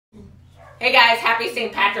Hey guys, happy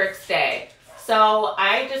St. Patrick's Day. So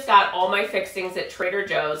I just got all my fixings at Trader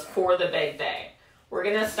Joe's for the big day. We're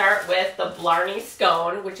gonna start with the blarney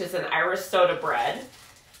scone, which is an Irish soda bread.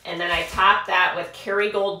 And then I top that with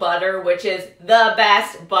Kerrygold butter, which is the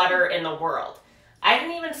best butter in the world. I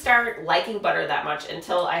didn't even start liking butter that much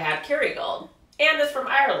until I had Kerrygold. And it's from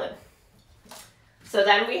Ireland. So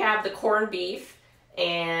then we have the corned beef,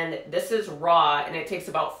 and this is raw, and it takes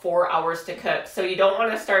about 4 hours to cook. So you don't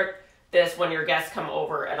want to start this when your guests come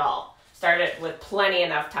over at all. Start it with plenty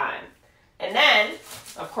enough time. And then,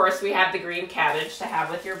 of course, we have the green cabbage to have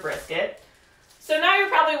with your brisket. So now you're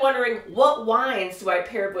probably wondering, what wines do I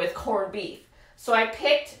pair with corned beef? So I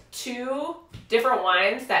picked 2 different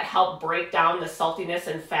wines that help break down the saltiness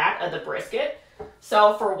and fat of the brisket.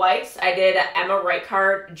 So for whites, I did Emma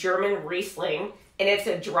Reichart Dry Riesling, and it's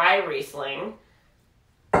a dry Riesling.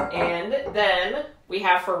 And then we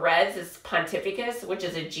have for reds, it's Pontificis, which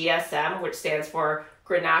is a GSM, which stands for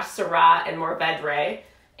Grenache, Syrah, and Mourvedre.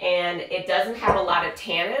 And it doesn't have a lot of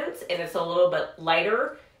tannins, and it's a little bit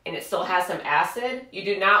lighter, and it still has some acid. You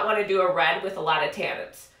do not want to do a red with a lot of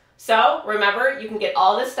tannins. So remember, you can get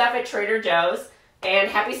all this stuff at Trader Joe's. And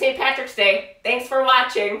happy St. Patrick's Day. Thanks for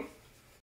watching.